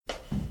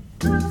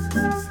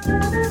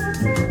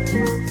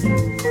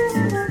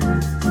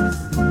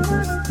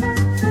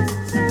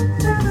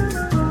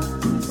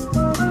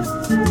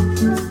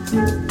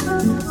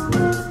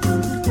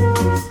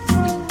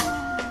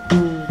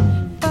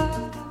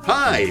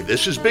Hi,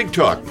 this is Big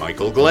Talk.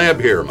 Michael Glab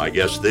here. My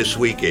guest this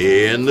week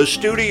in the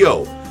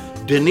studio,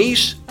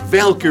 Denise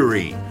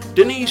Valkyrie.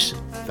 Denise,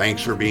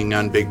 thanks for being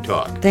on Big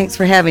Talk. Thanks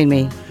for having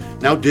me.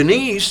 Now,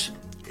 Denise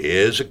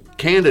is a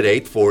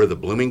candidate for the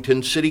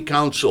Bloomington City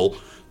Council,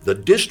 the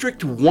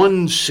District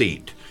 1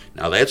 seat.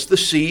 Now, that's the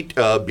seat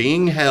has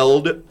been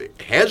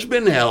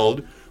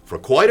held for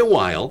quite a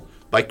while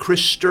by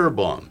Chris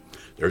Sturbaum.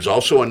 There's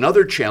also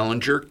another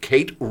challenger,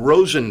 Kate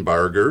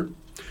Rosenbarger.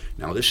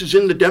 Now, this is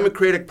in the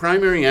Democratic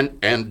primary,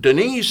 and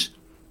Denise,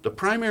 the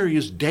primary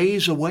is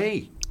days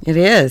away. It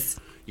is.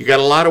 You got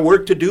a lot of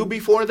work to do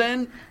before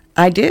then?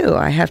 I do.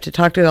 I have to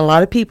talk to a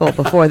lot of people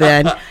before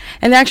then,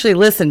 and actually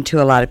listen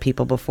to a lot of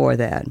people before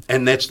then.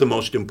 And that's the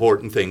most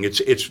important thing.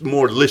 It's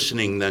more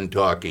listening than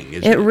talking,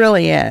 isn't it? It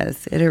really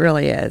is. It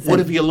really is. What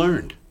have you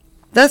learned?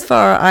 Thus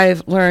far,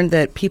 I've learned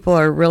that people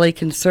are really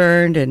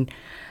concerned and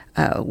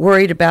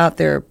worried about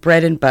their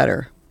bread and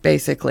butter,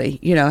 basically.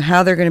 You know,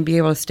 how they're going to be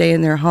able to stay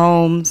in their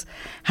homes,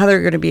 how they're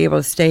going to be able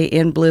to stay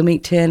in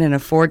Bloomington and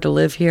afford to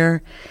live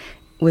here,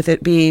 with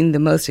it being the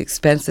most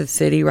expensive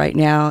city right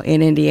now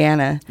in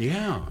Indiana.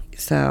 Yeah.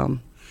 So,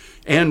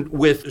 and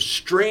with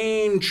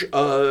strange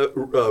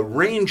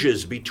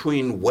ranges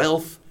between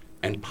wealth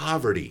and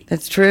poverty.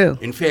 That's true.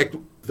 In fact,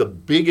 the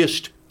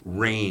biggest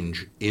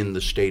range in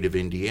the state of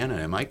Indiana.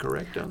 Am I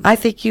correct on that? I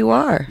think you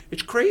are.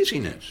 It's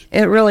craziness.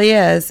 It really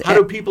is. How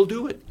do people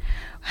do it?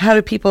 How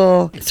do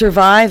people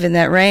survive in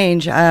that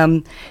range?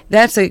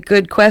 That's a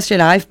good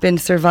question. I've been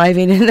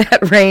surviving in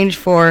that range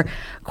for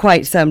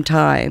quite some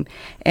time.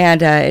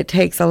 And it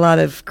takes a lot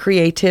of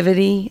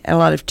creativity, a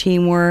lot of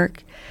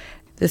teamwork.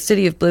 The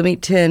city of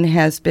Bloomington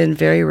has been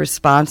very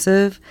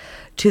responsive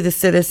to the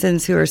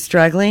citizens who are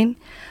struggling,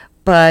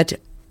 but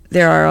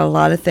there are a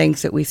lot of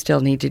things that we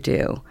still need to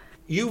do.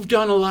 You've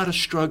done a lot of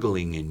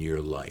struggling in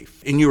your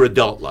life, in your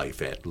adult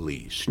life at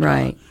least.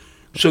 Right.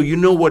 So you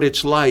know what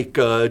it's like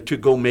to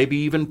go maybe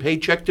even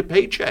paycheck to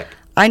paycheck.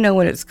 I know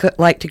what it's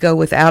like to go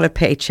without a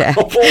paycheck.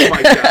 Oh,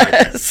 my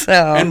God. So,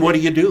 and what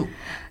do you do?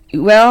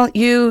 Well,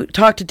 you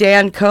talk to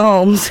Dan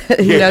Combs.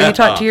 You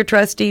talk to your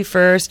trustee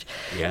first.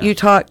 Yeah. You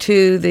talk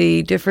to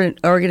the different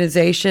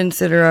organizations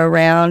that are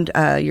around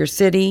your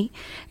city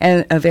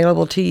and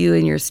available to you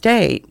in your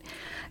state.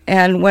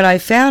 And what I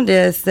found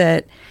is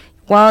that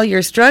while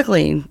you're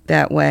struggling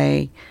that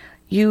way,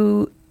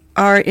 you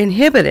are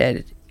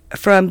inhibited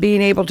from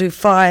being able to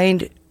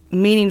find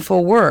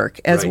meaningful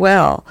work as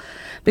well,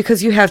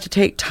 because you have to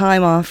take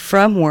time off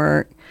from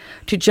work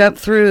to jump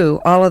through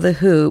all of the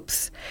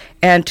hoops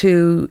and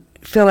to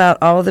fill out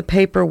all of the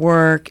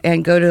paperwork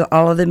and go to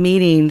all of the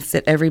meetings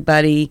that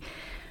everybody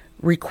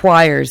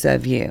requires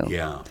of you.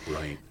 Yeah,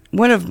 right.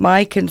 One of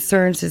my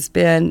concerns has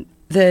been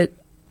that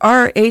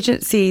our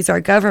agencies, our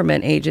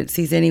government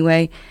agencies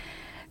anyway,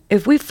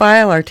 if we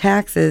file our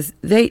taxes,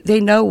 they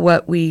know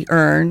what we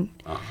earn.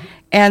 Uh-huh.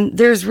 And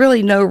there's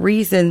really no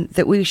reason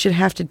that we should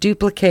have to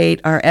duplicate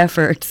our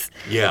efforts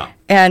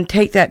and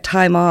take that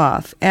time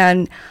off.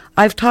 And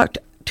I've talked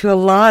to a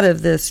lot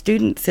of the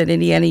students at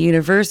Indiana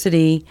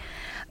University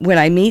when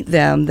I meet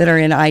them that are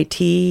in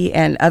IT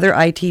and other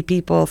IT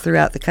people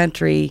throughout the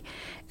country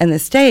and the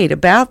state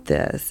about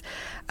this,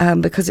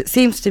 because it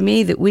seems to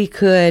me that we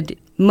could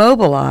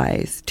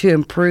mobilize to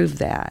improve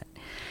that,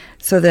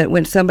 so that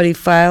when somebody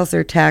files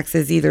their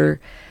taxes, either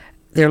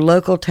their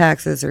local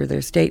taxes or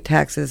their state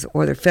taxes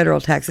or their federal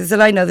taxes,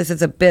 and I know this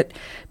is a bit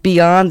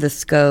beyond the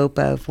scope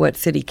of what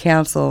City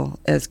Council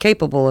is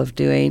capable of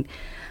doing,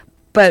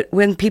 but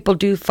when people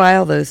do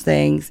file those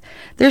things,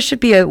 there should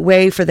be a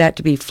way for that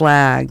to be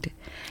flagged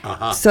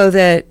so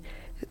that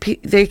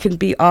they can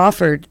be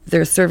offered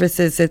their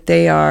services that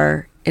they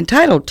are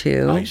entitled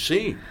to. I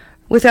see.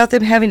 Without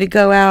them having to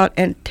go out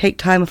and take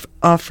time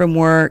off from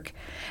work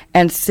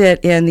and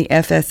sit in the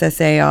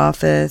FSSA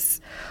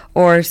office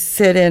or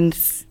sit in,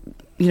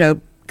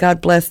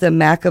 God bless them,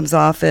 Mackham's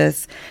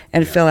office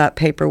and fill out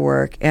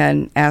paperwork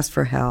and ask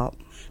for help.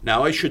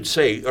 Now, I should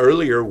say,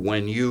 earlier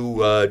when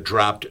you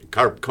dropped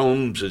Carp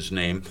Combs'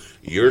 name,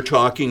 you're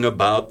talking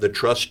about the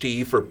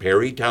trustee for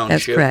Perry Township.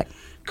 That's correct.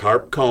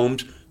 Carp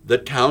Combs. The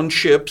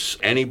townships,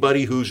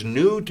 anybody who's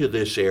new to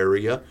this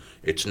area,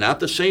 it's not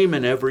the same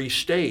in every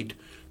state.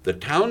 The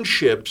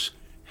townships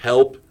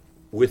help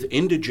with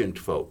indigent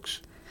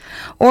folks.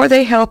 Or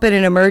they help in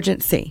an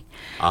emergency.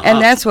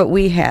 And that's what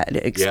we had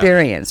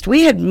experienced.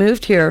 We had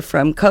moved here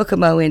from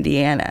Kokomo,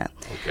 Indiana.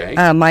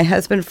 Okay. My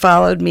husband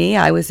followed me.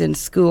 I was in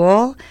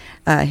school.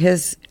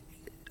 His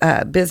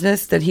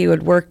business that he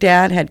had worked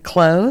at had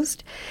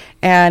closed.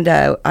 And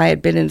I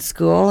had been in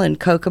school in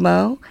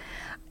Kokomo.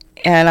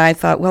 And I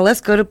thought, well,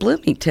 let's go to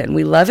Bloomington.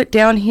 We love it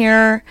down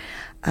here.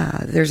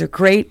 There's a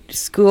great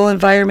school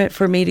environment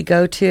for me to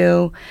go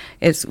to.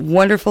 It's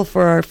wonderful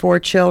for our 4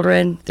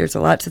 children. There's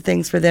lots of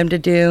things for them to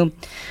do.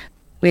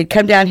 We had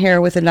come down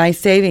here with a nice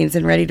savings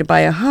and ready to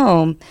buy a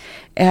home.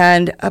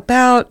 And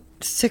about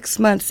 6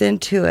 months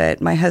into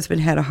it, my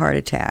husband had a heart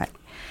attack.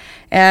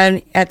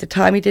 And at the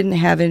time, he didn't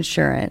have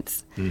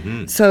insurance.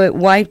 Mm-hmm. So it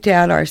wiped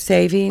out our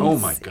savings. Oh,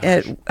 my gosh.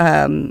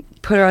 It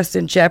put us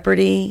in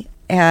jeopardy.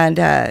 And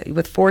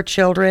with 4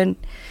 children,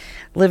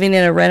 living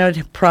in a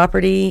rented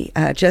property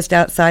just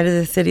outside of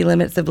the city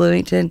limits of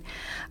Bloomington,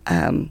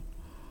 I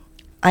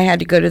had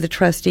to go to the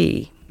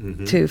trustee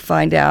to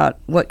find out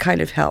what kind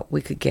of help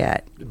we could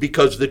get.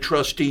 Because the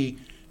trustee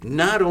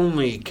not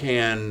only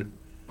can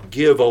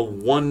give a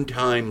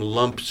one-time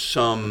lump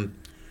sum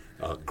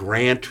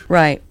grant,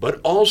 right,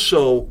 but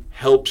also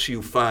helps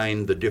you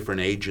find the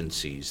different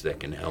agencies that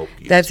can help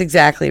you. That's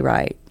exactly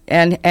right.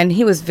 And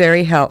he was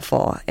very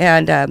helpful.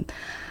 And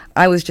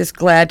I was just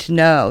glad to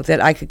know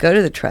that I could go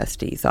to the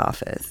trustee's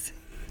office.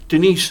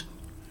 Denise,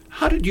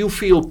 how did you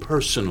feel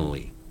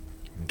personally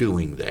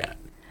doing that?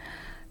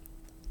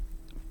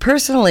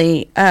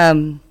 Personally,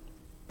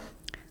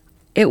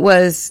 it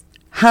was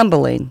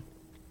humbling.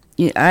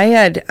 I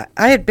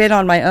had been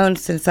on my own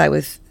since I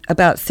was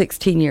about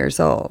 16 years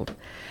old,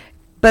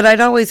 but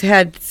I'd always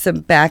had some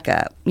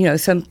backup,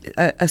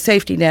 a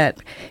safety net.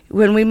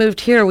 When we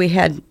moved here, we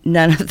had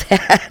none of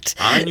that.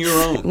 On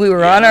your own. We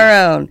were on our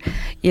own.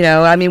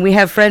 We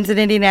have friends in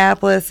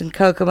Indianapolis and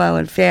Kokomo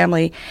and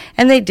family,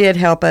 and they did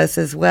help us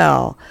as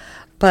well.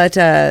 But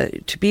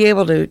to be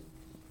able to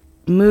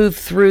move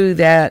through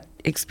that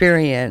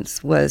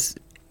experience was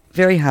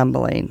very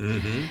humbling.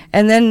 Mm-hmm.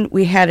 And then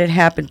we had it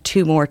happen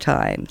 2 more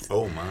times.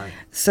 Oh, my.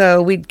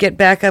 So we'd get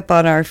back up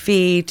on our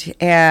feet,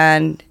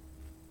 and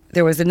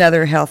there was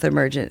another health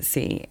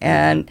emergency,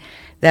 and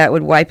that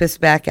would wipe us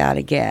back out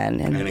again.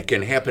 And it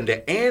can happen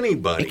to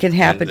anybody. It can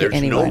happen to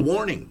anyone. There's no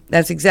warning.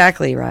 That's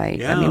exactly right.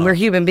 Yeah. I mean, we're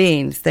human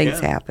beings. Things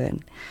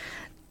happen.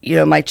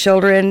 My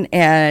children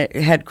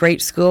had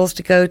great schools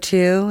to go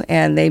to,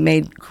 and they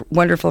made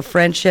wonderful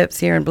friendships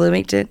here in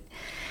Bloomington.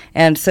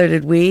 And so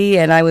did we,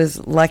 and I was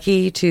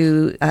lucky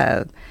to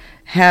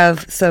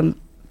have some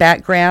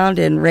background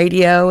in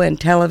radio and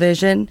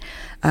television.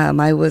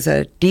 I was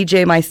a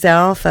DJ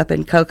myself up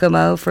in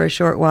Kokomo for a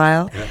short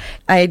while. Yeah.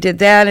 I did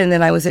that, and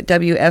then I was at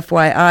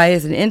WFYI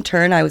as an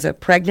intern. I was a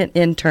pregnant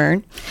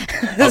intern.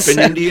 Up in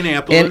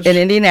Indianapolis? In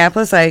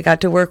Indianapolis. I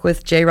got to work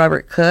with J.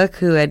 Robert Cook,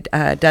 who had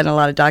done a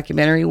lot of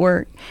documentary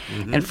work,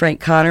 and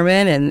Frank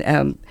Connerman,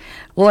 and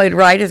Lloyd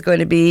Wright is going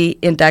to be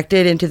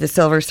inducted into the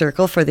Silver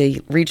Circle for the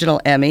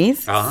regional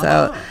Emmys. Uh-huh.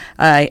 So,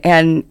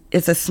 and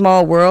it's a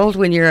small world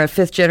when you're a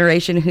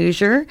fifth-generation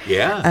Hoosier.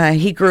 Yeah.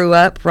 He grew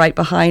up right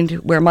behind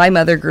where my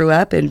mother grew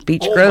up in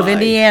Beech Grove,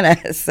 Indiana.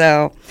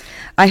 So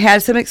I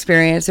had some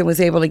experience and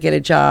was able to get a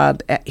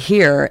job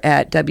here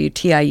at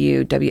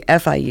WTIU,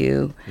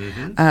 WFIU,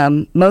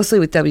 mostly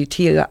with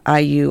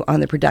WTIU on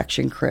the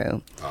production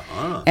crew.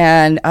 Uh-huh.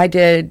 And I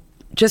did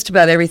just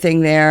about everything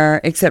there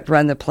except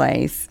run the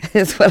place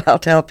is what I'll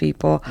tell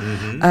people.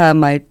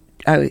 I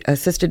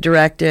assistant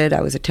directed. I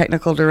was a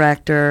technical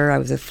director. I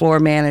was a floor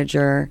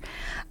manager.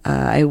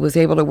 I was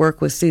able to work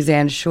with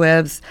Suzanne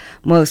Schwebs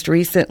most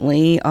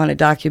recently on a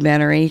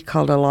documentary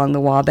called Along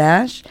the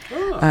Wabash.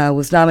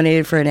 Was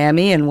nominated for an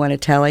Emmy and won a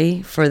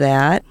Telly for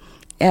that.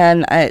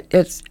 And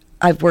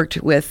I've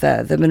worked with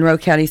the Monroe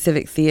County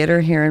Civic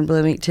Theater here in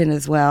Bloomington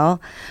as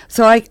well.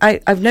 So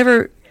I've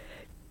never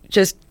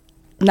just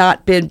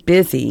not been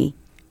busy,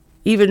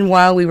 even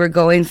while we were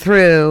going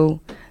through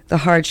the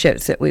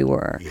hardships that we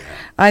were. Yeah.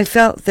 I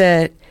felt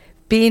that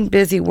being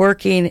busy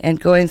working and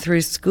going through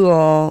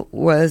school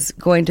was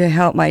going to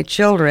help my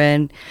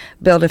children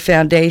build a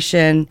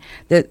foundation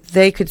that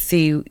they could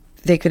see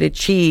they could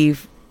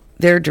achieve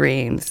their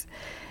dreams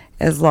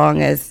as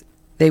long as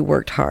they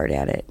worked hard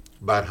at it.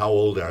 About how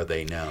old are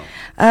they now?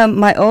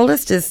 My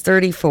oldest is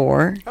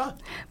 34. Huh.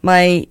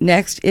 My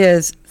next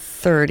is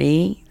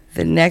 30.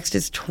 The next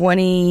is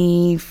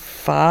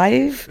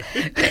 25,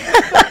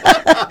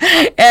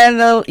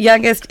 and the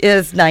youngest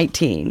is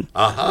 19.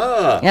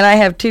 And I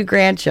have 2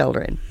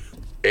 grandchildren.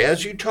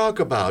 As you talk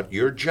about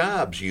your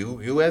jobs,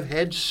 you have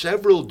had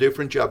several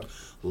different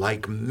jobs,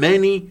 like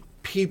many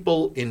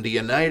people in the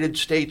United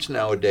States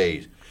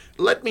nowadays.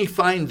 Let me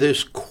find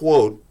this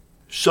quote.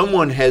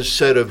 Someone has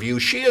said of you,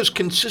 she has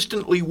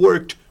consistently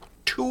worked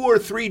 2 or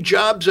 3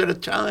 jobs at a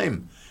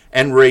time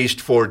and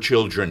raised 4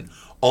 children,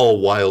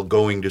 all while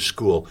going to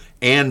school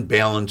and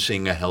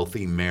balancing a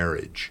healthy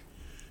marriage.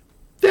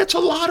 That's a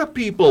lot of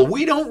people.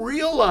 We don't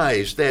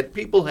realize that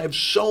people have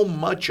so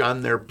much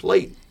on their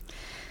plate.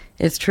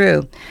 It's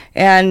true.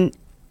 And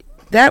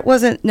that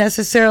wasn't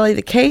necessarily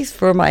the case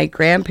for my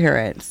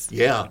grandparents.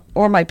 Yeah.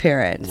 Or my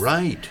parents.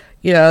 Right.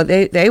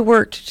 They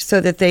worked so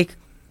that they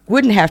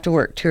wouldn't have to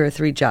work 2 or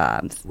 3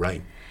 jobs.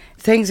 Right.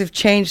 Things have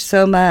changed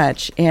so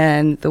much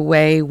in the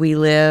way we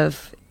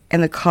live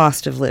and the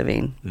cost of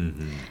living.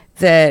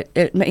 That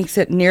it makes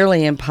it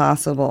nearly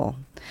impossible.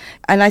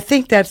 And I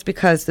think that's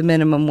because the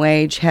minimum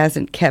wage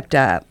hasn't kept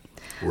up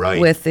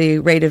with the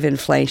rate of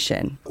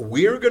inflation.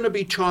 We're going to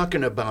be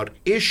talking about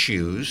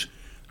issues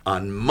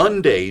on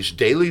Monday's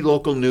Daily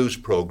Local News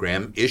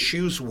program,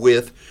 Issues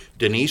with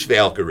Denise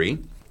Valkyrie.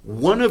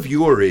 One of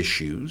your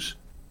issues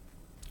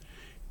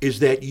is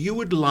that you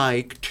would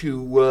like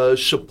to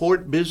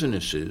support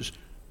businesses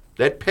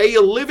that pay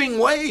a living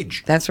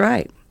wage. That's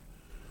right.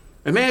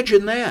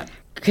 Imagine that.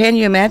 Can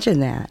you imagine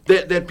that?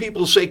 That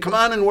people say, come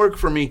on and work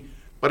for me,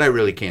 but I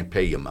really can't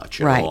pay you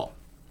much at all.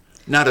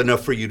 Not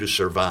enough for you to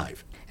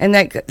survive. And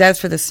that's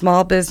for the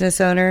small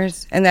business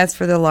owners, and that's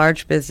for the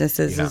large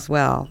businesses as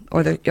well,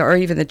 or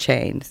even the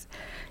chains.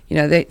 You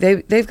know,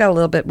 they've got a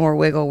little bit more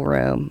wiggle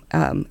room,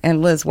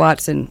 and Liz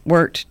Watson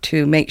worked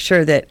to make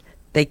sure that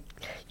they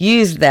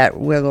used that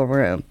wiggle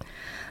room.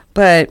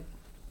 But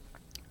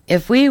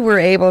if we were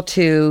able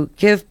to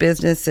give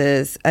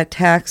businesses a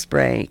tax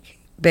break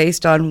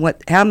based on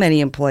how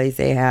many employees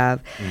they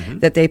have,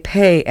 that they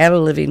pay at a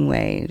living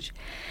wage,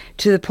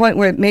 to the point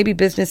where maybe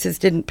businesses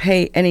didn't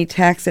pay any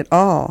tax at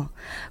all,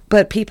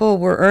 but people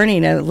were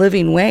earning a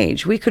living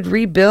wage, we could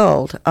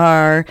rebuild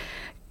our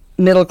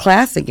middle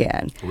class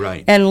again,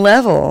 right, and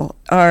level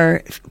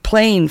our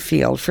playing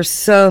field for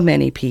so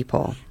many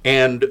people.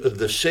 And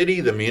the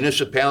city, the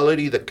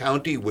municipality, the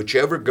county,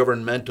 whichever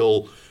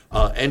governmental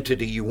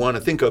entity you want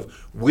to think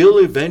of, will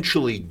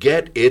eventually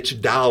get its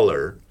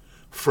dollar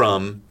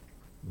from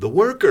the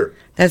worker.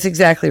 That's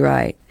exactly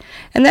right.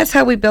 And that's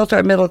how we built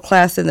our middle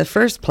class in the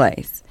first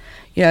place.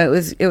 You know,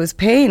 it was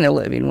paying a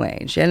living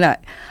wage. And I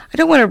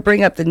don't want to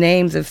bring up the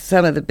names of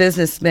some of the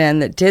businessmen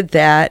that did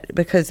that,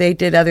 because they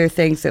did other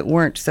things that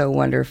weren't so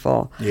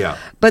wonderful. Yeah.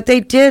 But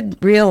they did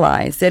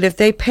realize that if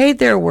they paid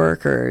their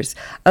workers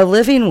a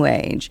living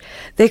wage,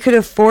 they could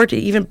afford to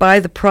even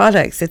buy the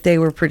products that they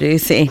were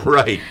producing.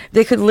 Right.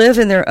 They could live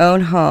in their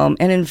own home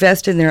and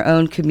invest in their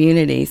own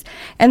communities.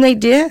 And they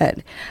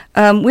did.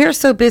 We're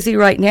so busy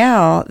right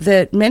now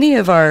that many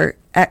of our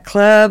at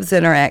clubs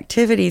and our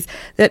activities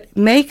that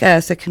make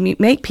us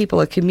make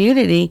people a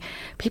community,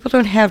 people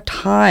don't have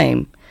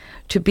time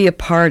to be a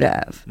part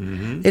of.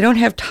 They don't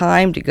have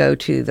time to go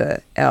to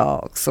the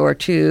Elks or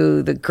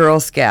to the Girl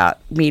Scout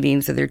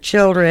meetings of their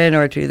children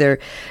or to their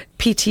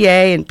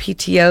PTA and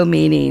PTO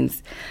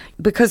meetings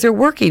because they're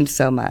working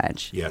so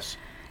much. Yes.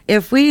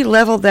 If we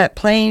leveled that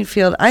playing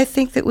field, I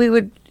think that we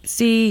would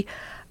see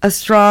a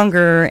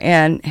stronger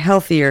and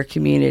healthier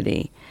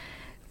community,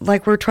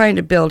 like we're trying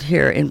to build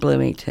here in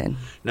Bloomington.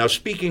 Now,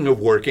 speaking of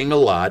working a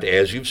lot,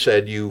 as you've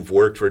said, you've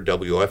worked for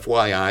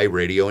WFYI,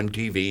 radio and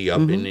TV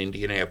up in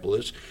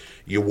Indianapolis.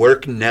 You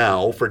work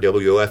now for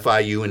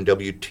WFIU and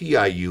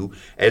WTIU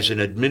as an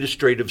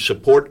administrative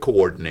support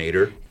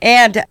coordinator.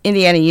 And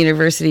Indiana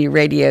University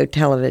Radio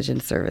Television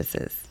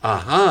Services.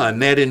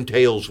 And that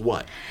entails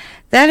what?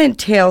 That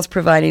entails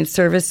providing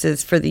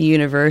services for the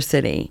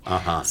university.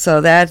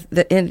 So that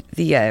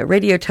the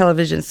radio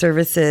television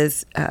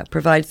services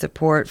provide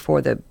support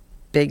for the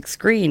big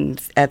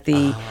screens at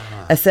the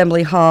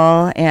assembly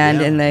hall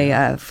and in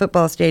the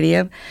football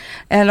stadium,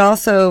 and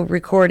also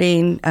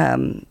recording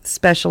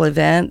special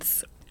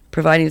events,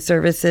 providing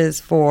services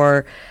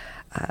for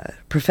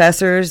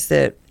professors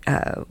that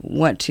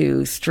want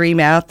to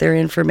stream out their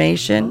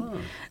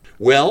information.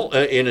 Well,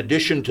 in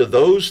addition to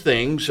those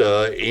things,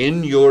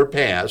 in your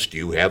past,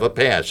 you have a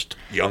past,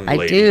 young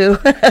lady. I do.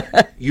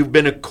 You've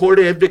been a court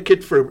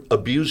advocate for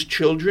abused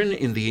children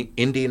in the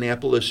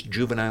Indianapolis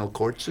juvenile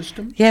court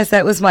system? Yes,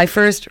 that was my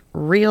first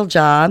real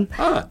job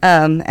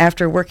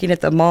after working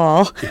at the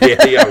mall.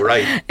 Yeah,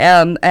 right.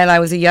 And I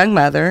was a young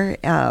mother.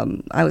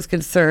 I was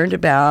concerned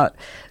about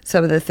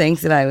some of the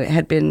things that I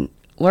had been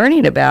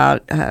learning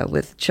about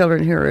with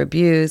children who were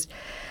abused.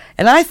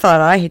 And I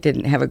thought I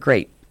didn't have a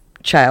great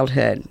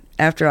childhood.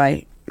 After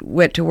I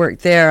went to work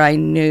there, I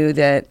knew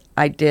that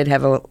I did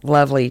have a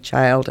lovely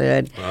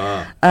childhood.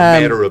 A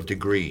matter of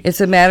degree.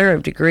 It's a matter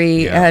of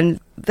degree, and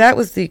that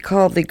was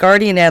called the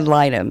Guardian Ad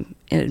Litem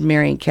in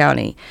Marion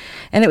County.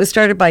 And it was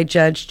started by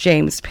Judge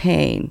James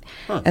Payne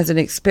as an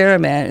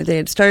experiment. They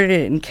had started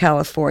it in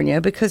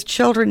California because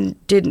children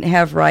didn't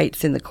have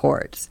rights in the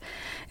courts,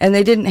 and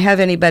they didn't have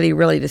anybody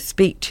really to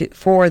speak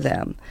for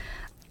them.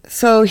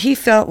 So he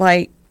felt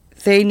like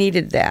they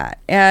needed that,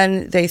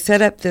 and they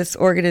set up this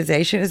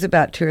organization. It was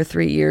about 2 or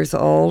 3 years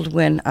old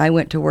when I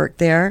went to work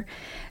there.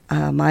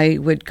 I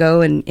would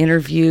go and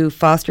interview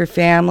foster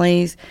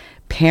families,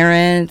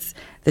 parents,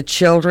 the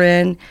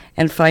children,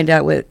 and find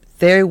out what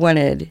they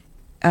wanted.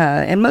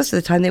 And most of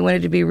the time they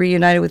wanted to be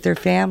reunited with their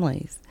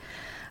families.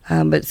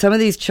 But some of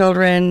these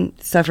children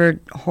suffered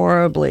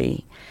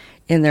horribly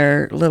in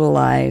their little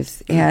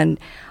lives, and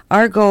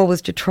our goal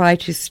was to try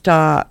to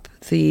stop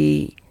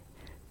the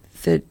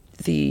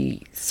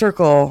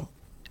circle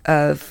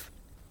of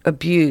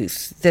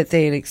abuse that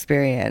they had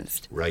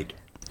experienced. Right.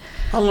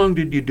 How long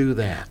did you do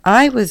that?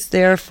 I was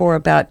there for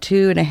about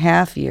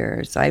 2.5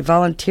 years. I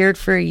volunteered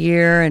for a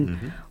year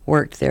and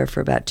worked there for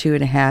about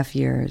 2.5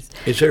 years.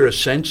 Is there a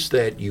sense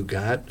that you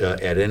got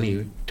at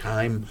any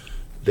time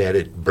that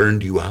it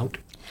burned you out?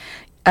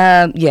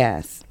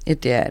 Yes,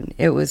 it did.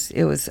 It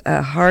was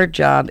a hard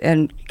job,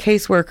 and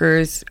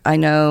caseworkers, I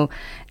know,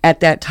 at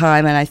that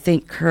time, and I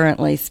think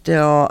currently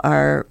still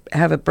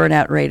have a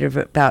burnout rate of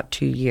about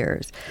 2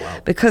 years. Wow.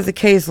 Because the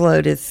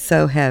caseload is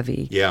so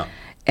heavy. Yeah.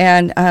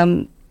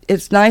 And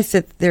it's nice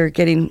that they're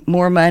getting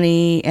more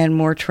money and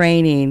more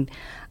training,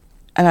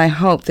 and I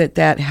hope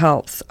that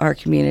helps our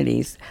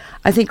communities.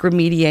 I think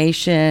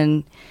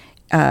remediation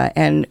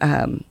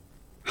and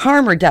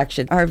harm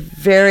reduction are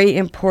very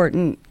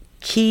important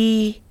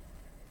key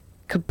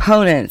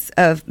components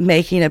of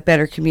making a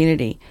better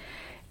community.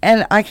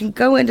 And I can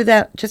go into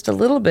that just a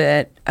little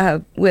bit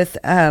with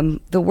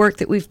the work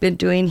that we've been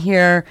doing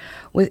here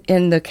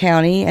in the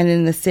county and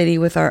in the city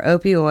with our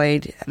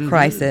opioid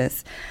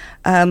crisis.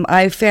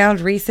 I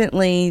found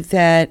recently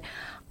that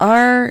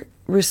our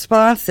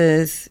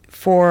responses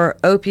for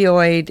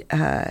opioid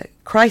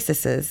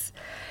crises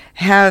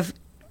have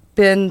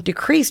been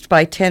decreased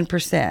by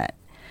 10%.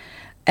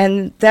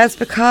 And that's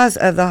because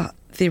of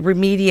the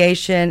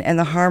remediation and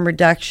the harm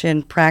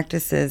reduction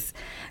practices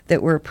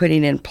that we're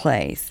putting in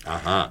place.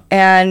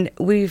 And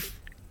we've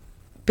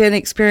been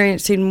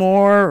experiencing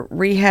more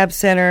rehab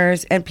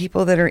centers and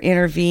people that are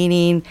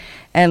intervening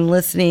and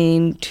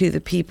listening to the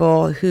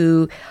people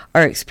who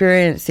are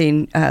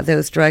experiencing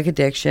those drug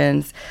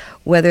addictions,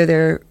 whether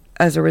they're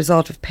as a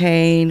result of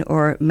pain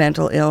or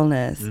mental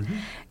illness.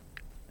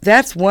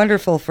 That's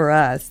wonderful for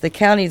us. The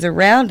counties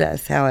around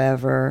us,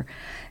 however,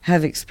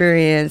 have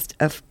experienced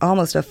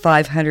almost a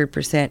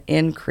 500%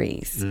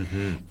 increase.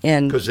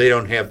 Because they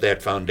don't have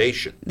that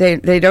foundation.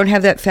 They don't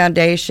have that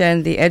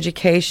foundation. The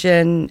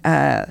education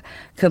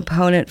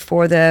component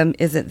for them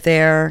isn't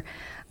there.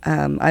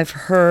 I've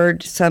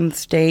heard some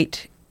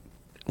state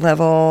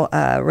level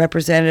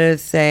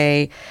representatives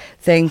say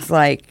things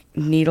like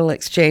needle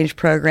exchange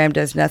program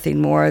does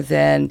nothing more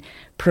than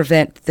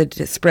prevent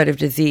the spread of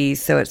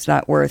disease, so it's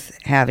not worth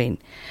having.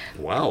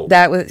 Wow.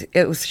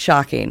 It was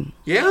shocking.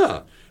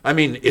 Yeah. I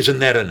mean, isn't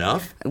that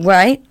enough?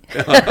 Right?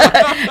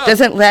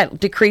 Doesn't that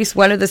decrease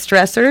one of the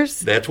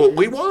stressors? That's what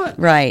we want.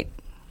 Right.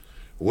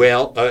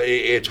 Well,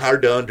 it's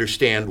hard to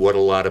understand what a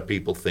lot of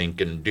people think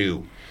and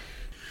do.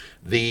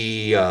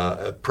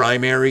 The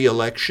primary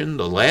election,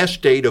 the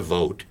last day to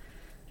vote,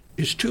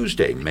 is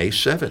Tuesday, May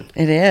 7th.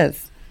 It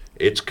is.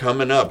 It's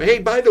coming up. Hey,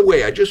 by the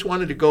way, I just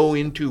wanted to go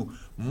into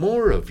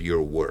more of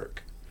your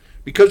work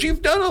because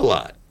you've done a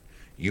lot.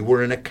 You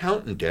were an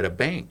accountant at a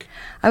bank.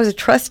 I was a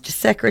trust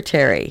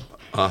secretary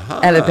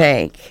at a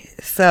bank.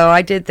 So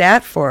I did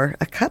that for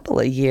a couple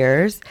of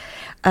years.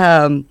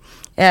 And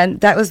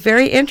that was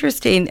very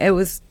interesting. It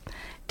was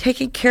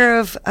taking care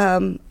of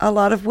a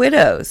lot of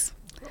widows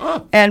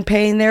and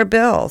paying their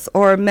bills,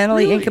 or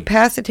mentally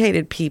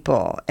incapacitated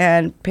people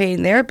and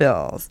paying their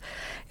bills.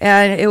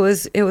 And it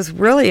was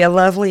really a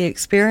lovely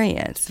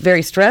experience,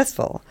 very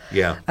stressful.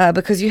 Yeah.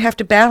 Because you have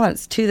to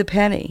balance to the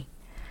penny.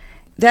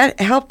 That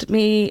helped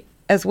me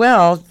as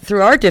well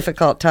through our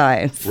difficult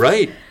times.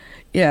 Right.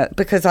 Yeah,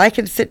 because I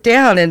can sit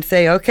down and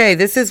say, okay,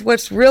 this is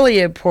what's really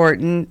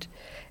important,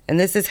 and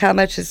this is how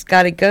much has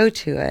got to go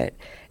to it,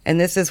 and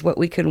this is what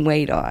we can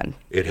wait on.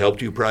 It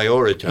helped you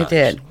prioritize. It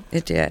did.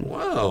 It did.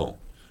 Wow.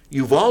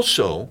 You've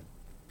also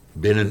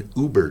been an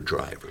Uber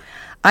driver.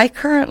 I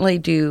currently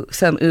do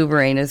some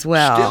Ubering as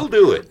well. Still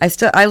do it?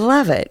 I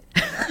love it.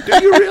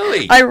 Do you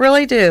really? I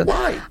really do.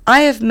 Why? I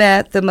have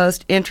met the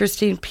most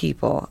interesting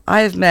people.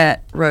 I have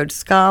met Rhodes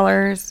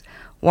Scholars,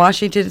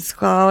 Washington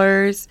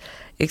Scholars,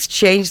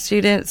 exchange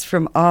students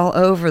from all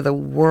over the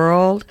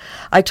world.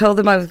 I told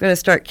them I was going to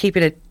start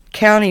keeping a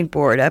counting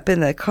board up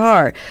in the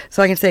car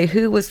so I can say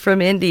who was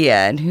from India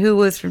and who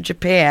was from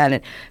Japan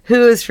and who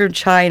was from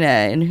China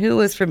and who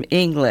was from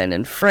England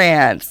and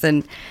France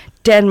and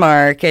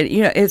Denmark, and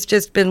it's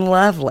just been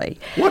lovely.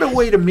 What a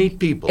way to meet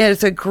people. And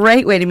it's a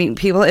great way to meet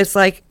people. It's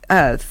like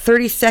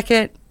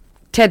 30-second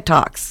TED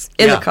Talks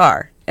in the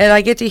car. And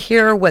I get to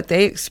hear what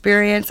they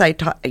experience.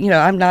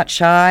 I'm not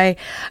shy,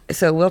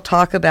 so we'll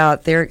talk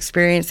about their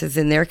experiences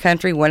in their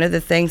country. One of the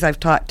things I've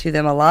talked to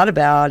them a lot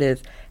about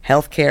is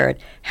healthcare and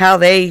how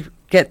they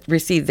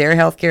receive their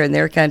healthcare in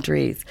their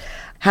countries.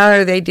 How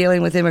are they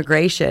dealing with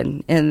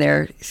immigration in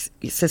their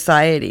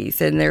societies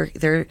and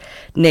their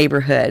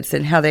neighborhoods,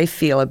 and how they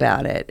feel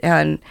about it?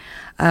 And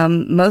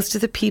most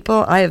of the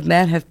people I have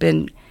met have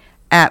been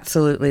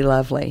absolutely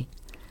lovely,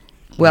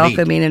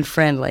 welcoming and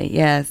friendly.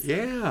 Yes.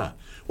 Yeah.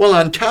 Well,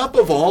 on top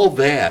of all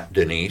that,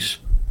 Denise,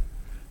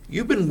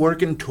 you've been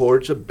working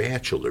towards a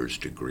bachelor's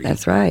degree.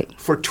 That's right.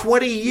 For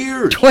 20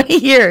 years. 20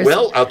 years.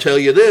 Well, I'll tell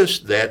you this,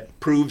 that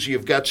proves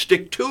you've got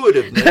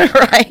stick-to-itiveness.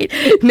 Right.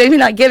 Maybe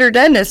not get her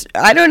doneness.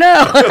 I don't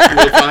know.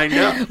 We'll find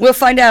out. We'll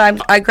find out.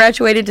 I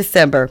graduated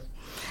December.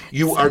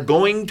 You are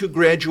going to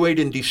graduate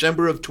in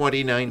December of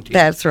 2019.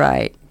 That's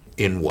right.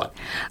 In what?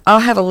 I'll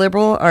have a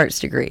liberal arts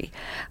degree.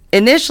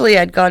 Initially,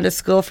 I'd gone to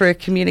school for a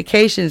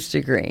communications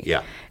degree.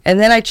 Yeah. And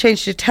then I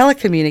changed to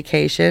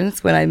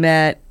telecommunications when I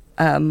met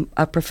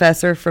a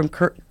professor from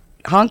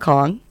Hong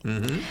Kong.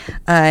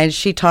 And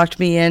she talked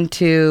me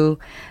into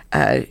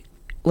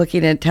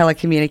looking at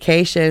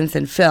telecommunications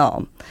and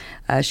film.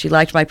 She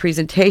liked my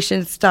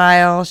presentation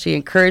style. She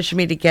encouraged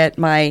me to get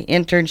my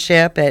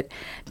internship at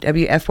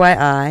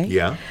WFYI.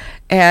 Yeah.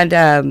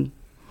 And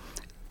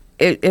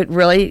it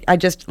really, I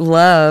just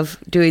love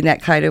doing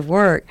that kind of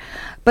work.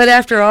 But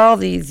after all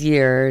these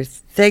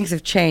years, things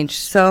have changed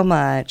so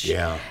much.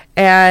 Yeah.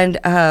 And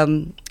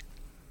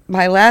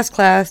my last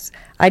class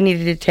I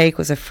needed to take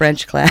was a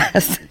French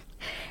class.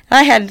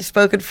 I hadn't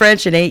spoken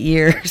French in 8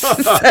 years.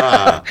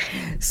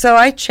 So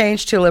I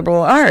changed to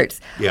liberal arts,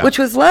 which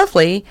was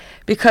lovely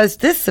because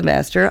this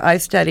semester I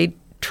studied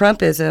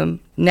Trumpism,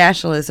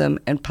 nationalism,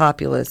 and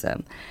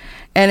populism.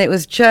 And it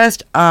was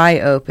just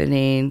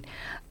eye-opening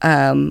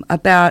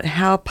about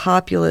how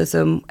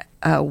populism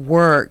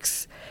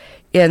works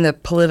in the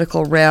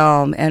political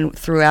realm and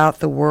throughout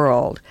the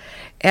world.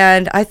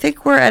 And I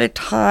think we're at a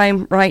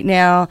time right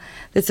now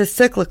that's a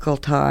cyclical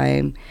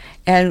time,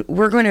 and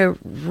we're going to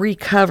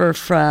recover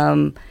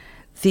from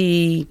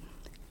the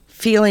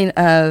feeling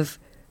of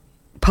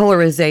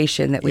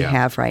polarization that we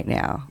have right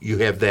now. You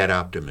have that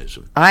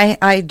optimism.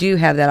 I do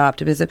have that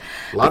optimism.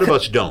 A lot of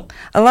us don't.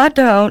 A lot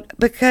don't,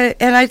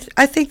 and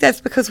I think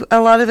that's because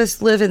a lot of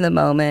us live in the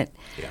moment.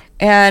 Yeah.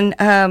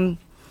 And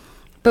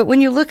but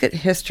when you look at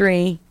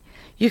history,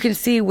 you can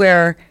see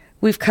where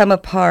we've come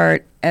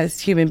apart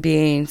as human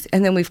beings,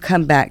 and then we've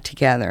come back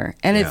together.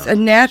 And it's a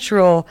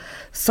natural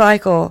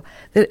cycle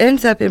that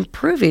ends up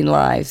improving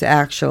lives,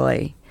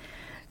 actually.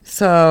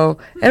 So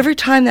every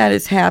time that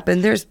has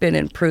happened, there's been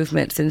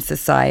improvements in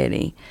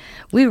society.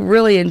 We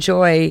really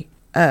enjoy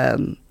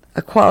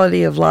a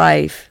quality of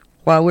life,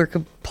 while we're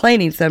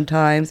complaining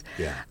sometimes,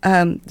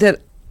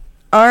 that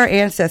our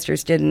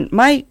ancestors didn't.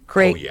 My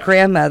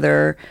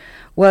great-grandmother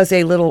was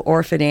a little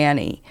orphan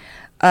Annie.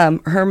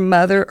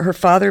 Her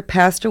father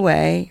passed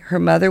away. Her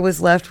mother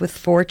was left with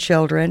 4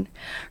 children.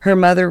 Her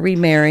mother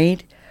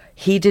remarried.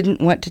 He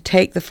didn't want to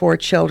take the 4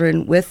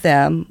 children with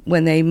them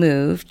when they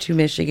moved to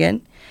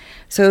Michigan.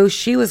 So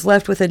she was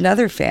left with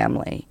another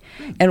family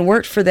and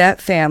worked for that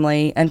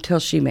family until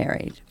she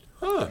married.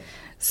 Huh.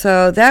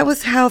 So that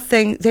was how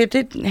they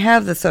didn't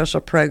have the social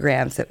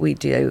programs that we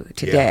do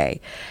today.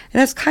 And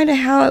that's kind of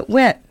how it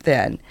went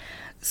then.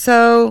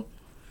 So,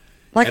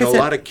 like I said, a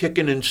lot of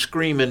kicking and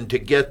screaming to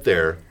get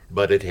there,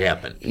 but it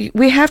happened.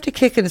 We have to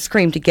kick and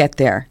scream to get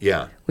there.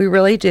 Yeah. We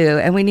really do,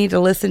 and we need to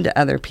listen to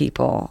other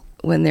people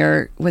when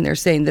they're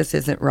saying this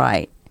isn't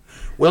right.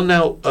 Well,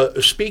 now,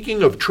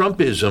 speaking of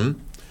Trumpism,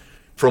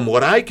 from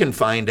what I can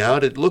find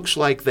out, it looks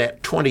like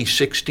that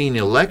 2016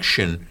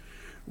 election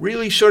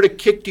really sort of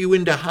kicked you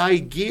into high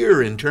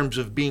gear in terms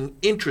of being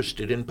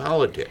interested in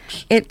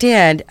politics. It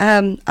did.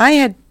 I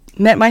had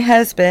met my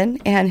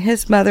husband, and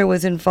his mother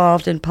was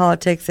involved in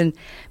politics in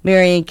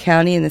Marion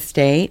County in the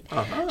state.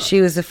 Uh-huh. She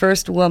was the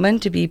first woman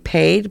to be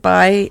paid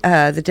by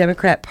the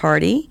Democrat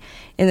Party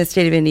in the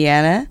state of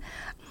Indiana.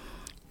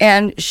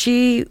 And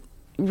she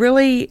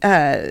really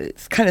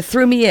kind of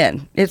threw me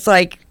in. It's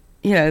like,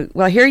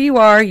 well, here you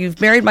are.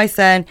 You've married my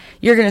son.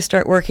 You're going to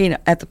start working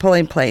at the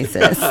polling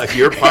places.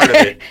 You're part of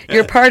it.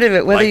 You're part of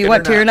it, whether you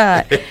want to or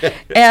not.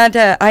 And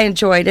I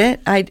enjoyed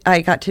it.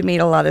 I got to meet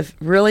a lot of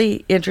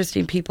really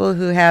interesting people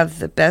who have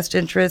the best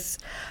interests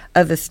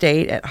of the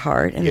state at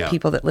heart and the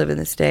people that live in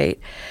the state.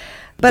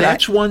 But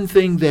that's one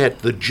thing that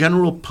the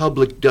general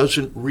public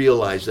doesn't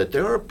realize, that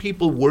there are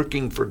people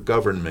working for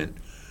government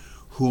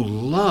who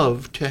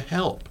love to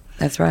help.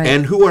 That's right.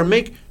 And who are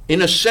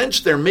in a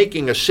sense, they're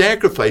making a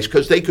sacrifice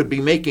because they could be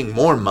making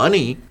more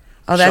money.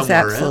 Oh, that's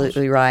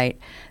absolutely right.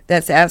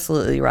 That's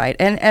absolutely right.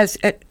 And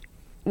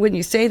when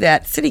you say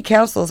that, city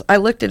councils, I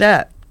looked it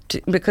up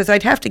because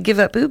I'd have to give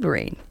up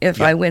Ubering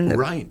if I win.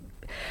 Right.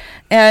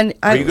 And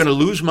are you going to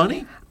lose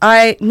money?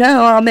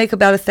 No, I'll make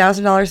about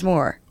 $1,000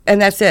 more,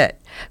 and that's it.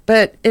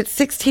 But it's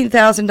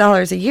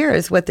 $16,000 a year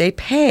is what they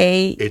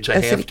pay. It's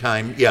a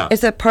half-time,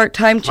 It's a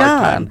part-time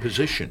job. Part-time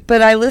position.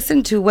 But I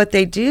listen to what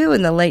they do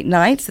in the late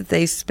nights that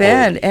they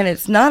spend, and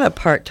it's not a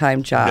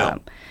part-time job.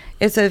 No.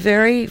 It's a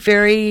very,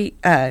 very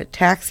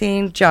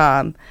taxing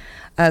job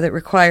that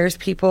requires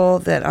people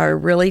that are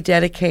really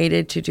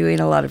dedicated to doing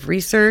a lot of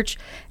research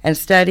and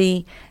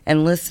study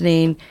and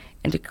listening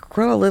and to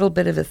grow a little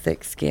bit of a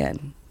thick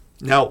skin.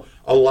 Now,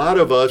 a lot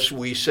of us,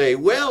 we say,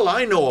 well,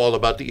 I know all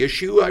about the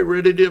issue. I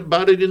read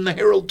about it in the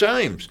Herald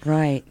Times.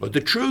 Right. But the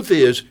truth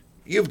is,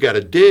 you've got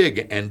to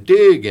dig and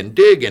dig and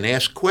dig and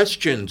ask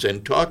questions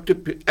and talk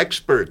to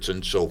experts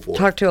and so forth.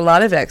 Talk to a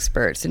lot of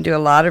experts and do a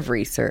lot of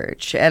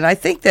research. And I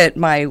think that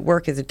my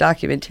work as a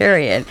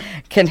documentarian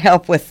can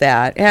help with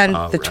that. And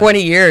the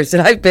 20 years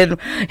that I've been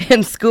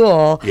in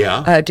school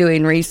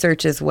doing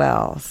research as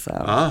well. So.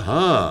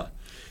 Uh-huh.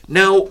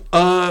 Now,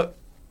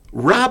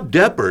 Rob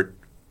Deppert,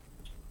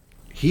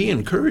 he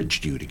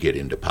encouraged you to get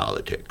into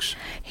politics.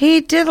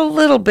 He did a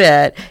little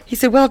bit. He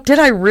said, well, did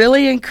I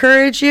really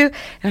encourage you?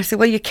 And I said,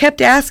 well, you kept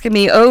asking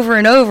me over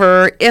and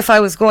over if I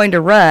was going to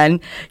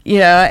run,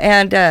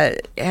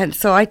 and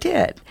so I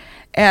did.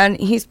 And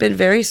he's been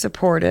very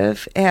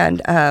supportive,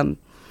 and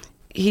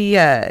he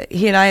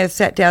and I have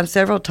sat down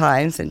several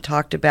times and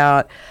talked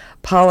about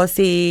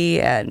policy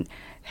and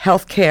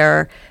health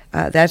care.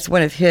 That's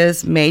one of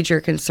his major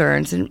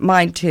concerns, and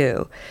mine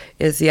too,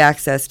 is the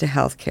access to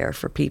health care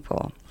for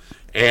people.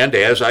 And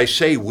as I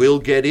say, we'll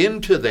get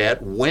into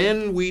that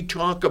when we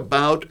talk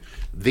about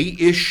the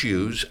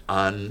issues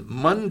on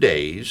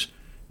Monday's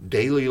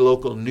daily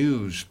local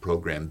news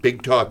program,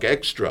 Big Talk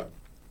Extra.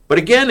 But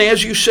again,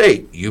 as you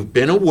say, you've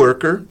been a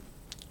worker,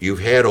 you've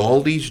had all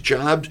these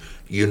jobs,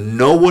 you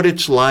know what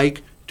it's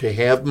like to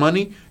have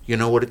money, you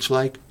know what it's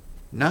like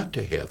not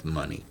to have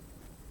money.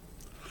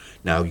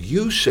 Now,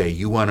 you say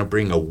you want to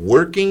bring a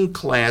working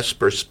class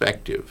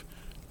perspective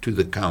to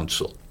the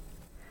council.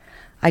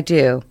 I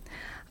do.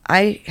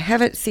 I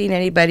haven't seen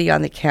anybody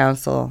on the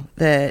council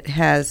that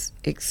has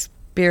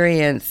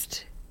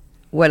experienced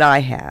what I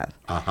have,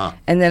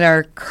 and that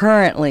are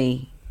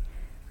currently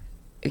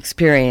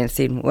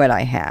experiencing what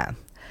I have.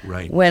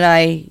 Right.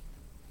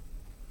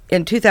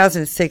 In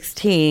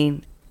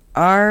 2016,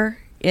 our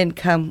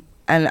income,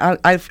 and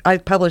I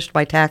published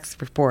my tax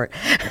report.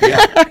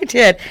 Yeah. I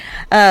did.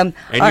 And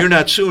you're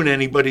not suing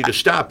anybody to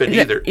stop it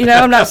either.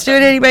 I'm not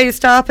suing anybody to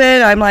stop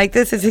it. I'm like,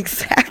 this is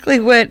exactly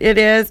what it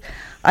is.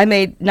 I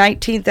made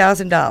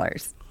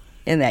 $19,000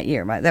 in that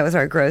year. That was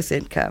our gross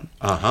income.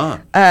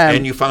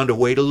 And you found a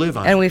way to live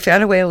on it. And we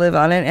found a way to live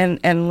on it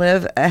and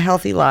live a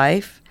healthy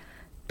life,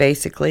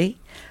 basically.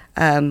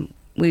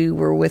 We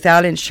were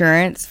without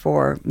insurance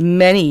for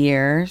many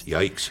years.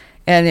 Yikes.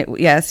 And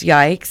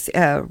yikes.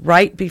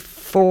 Right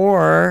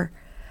before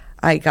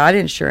I got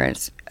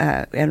insurance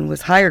and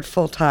was hired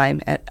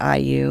full-time at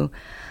IU,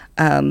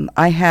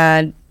 I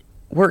had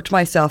worked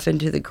myself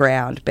into the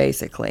ground,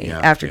 basically,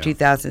 after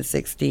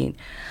 2016.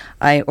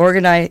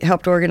 I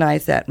helped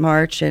organize that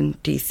march in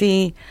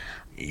D.C.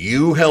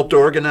 You helped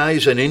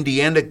organize an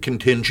Indiana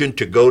contingent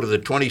to go to the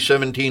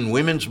 2017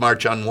 Women's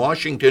March on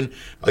Washington.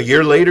 A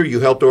year later, you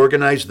helped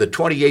organize the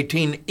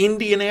 2018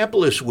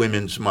 Indianapolis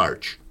Women's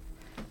March.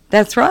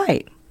 That's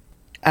right.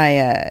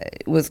 I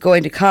was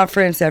going to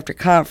conference after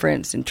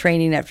conference and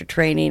training after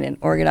training and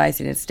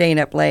organizing and staying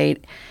up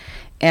late,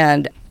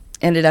 and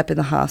ended up in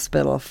the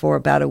hospital for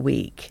about a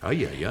week.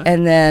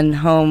 And then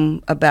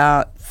home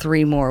about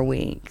 3 more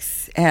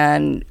weeks.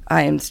 And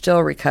I am still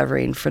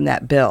recovering from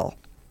that bill.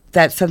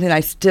 That's something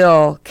I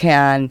still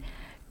can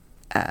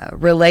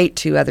relate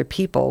to other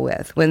people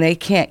with when they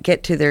can't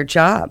get to their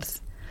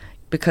jobs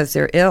because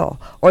they're ill,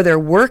 or they're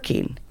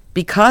working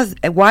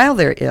while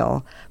they're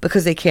ill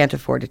because they can't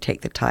afford to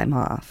take the time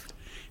off.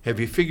 Have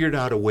you figured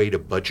out a way to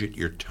budget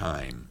your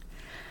time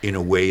in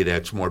a way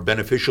that's more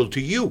beneficial to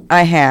you?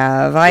 I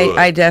have.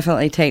 I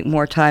definitely take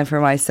more time for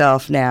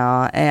myself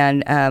now.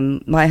 And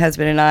my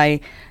husband and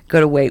I go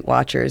to Weight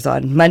Watchers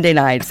on Monday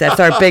nights. That's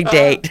our big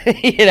date. A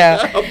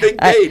big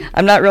date.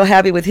 I'm not real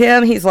happy with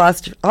him. He's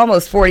lost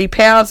almost 40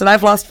 pounds, and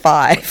I've lost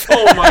 5.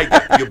 Oh, my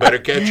God. You better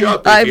catch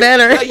up. I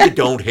better. No, you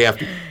don't have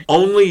to.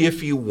 Only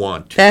if you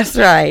want to. That's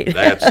right.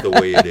 That's the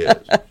way it is.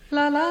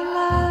 La, la,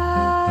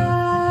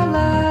 la,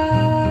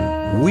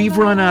 la. We've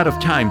run out of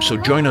time, so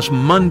join us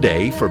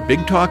Monday for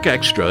Big Talk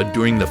Extra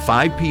during the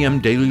 5 p.m.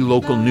 Daily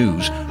Local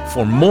News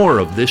for more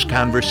of this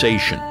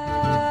conversation.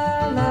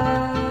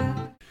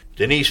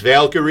 Denise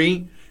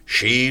Valkyrie,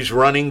 she's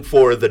running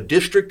for the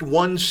District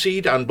 1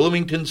 seat on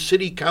Bloomington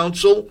City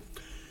Council.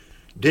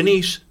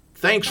 Denise,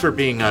 thanks for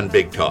being on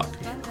Big Talk.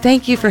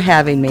 Thank you for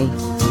having me.